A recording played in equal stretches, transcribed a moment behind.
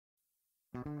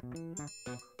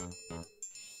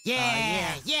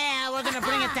Yeah, we're gonna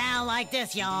bring it down like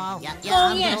this, y'all. Yeah,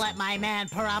 I'm gonna let my man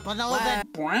Parappa know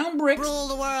that brown bricks rule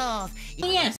the world.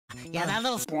 Yes. Yeah, that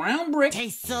little brown brick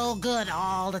tastes so good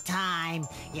all the time.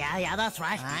 Yeah, that's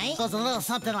right. Right. Goes a little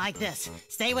something like this.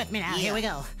 Stay with me now. Here we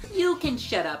go. You can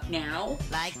shut up now.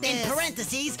 Like this. In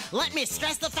parentheses, let me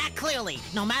stress the fact clearly.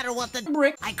 No matter what the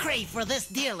brick I crave for this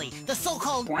dearly. The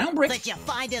so-called brown brick that you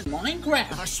find in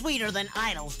Minecraft are sweeter than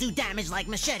idols, do damage like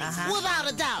machetes. Without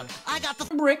a doubt, I got the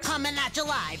brick coming at you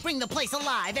live. Bring the place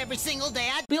alive every single day.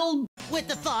 I build with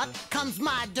the thought comes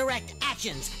my direct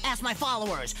actions. Ask my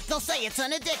followers, they'll say it's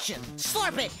an addiction.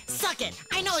 Slurp it, suck it,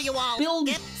 I know you all build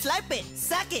it. Slurp it,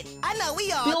 suck it, I know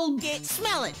we all build Get,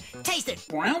 smell it, taste it,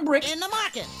 brown brick in the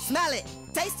market. smell it,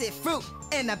 taste it, fruit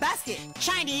in a basket.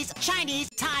 Chinese,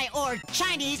 Thai or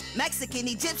Chinese, Mexican,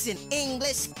 Egyptian,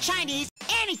 English, Chinese,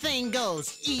 anything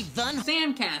goes. Even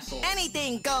Sandcastle.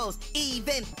 anything goes,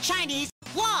 even Chinese,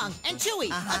 long and chewy.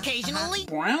 Occasionally,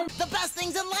 brown the best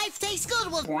things in life taste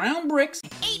good with brown bricks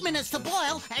 8 minutes to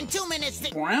boil and 2 minutes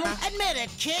to brown admit it,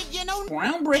 kid. You know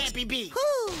brown bricks can't be beat.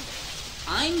 whoo.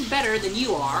 I'm better than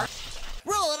you are.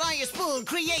 Roll it on your spoon,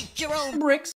 create your own.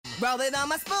 bricks Roll it on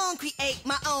my spoon, create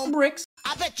my own. bricks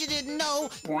I bet you didn't know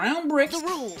brown bricks the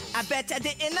rules. I bet I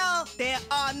didn't know there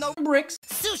are no bricks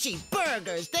Sushi,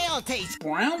 burgers, they all taste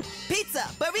brown pizza,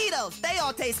 burritos, they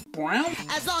all taste. brown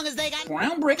as long as they got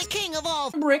brown the bricks king of all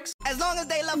bricks As long as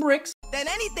they love bricks then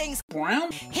anything's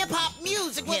brown hip-hop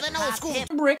music with an Hip-hop, old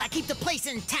school. brick I keep the place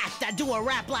intact. I do a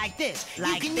rap like this.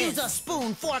 Like you can this. use a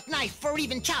spoon, fork, knife, or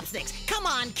even chopsticks. Come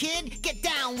on, kid, get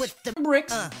down with the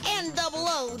bricks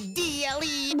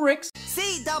N-O-O-D-L-E. bricks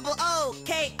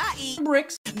COOKIE.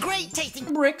 bricks Great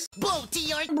tasting. bricks Blow to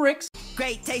your bricks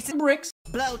Great tasting, bricks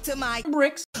blow to my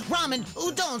bricks ramen,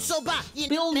 udon, soba. You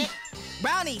Build. it.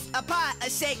 brownies, a pie, a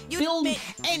shake. You Build. it.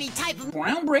 Any type of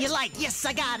brown bricks you like. Yes,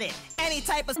 I got it. Any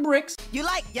type of bricks you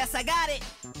like. Yes, I got it.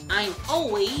 I'm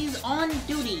always on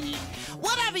duty.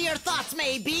 Whatever your thoughts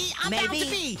may be, I'm bound to Maybe.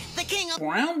 be the king of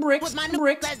brown bricks with my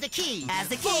bricks as the key. As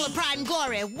the Full of key. pride and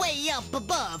glory, way up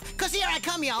above. Cause here I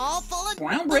come, y'all, full of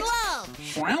Brown bricks. love.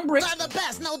 brown bricks They're the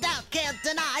best, no doubt, can't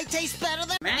deny. Taste better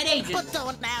than Mad Agent. but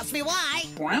don't ask me why.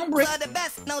 brown bricks For the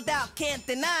best, no doubt, can't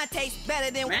deny. Tastes better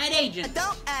than Mad Agent.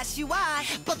 Don't ask you why.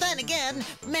 But then again,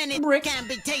 many Bricks. can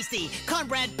be tasty.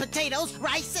 Cornbread, potatoes,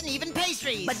 rice, and even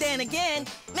pastries. But then again,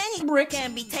 many Bricks.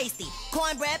 can be tasty.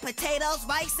 Cornbread, potatoes,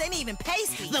 rice, and even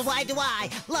pastry. then why do I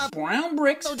love brown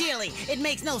bricks so dearly? It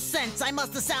makes no sense. I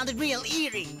must have sounded real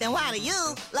eerie. Then why do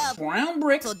you love brown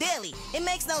bricks so dearly? It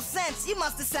makes no sense. You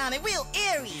must have sounded real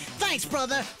eerie. Thanks,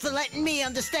 brother, for letting me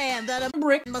understand that a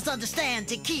brick must understand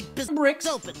to keep his bricks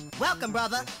open. Welcome,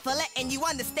 brother, for letting you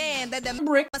understand that the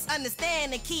brick must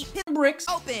understand and keep his bricks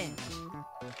open.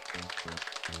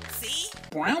 See?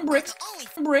 brown bricks The only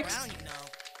bricks brown, you know.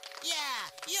 Yeah,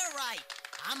 you're right.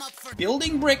 I'm up for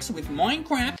building bricks with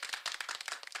Minecraft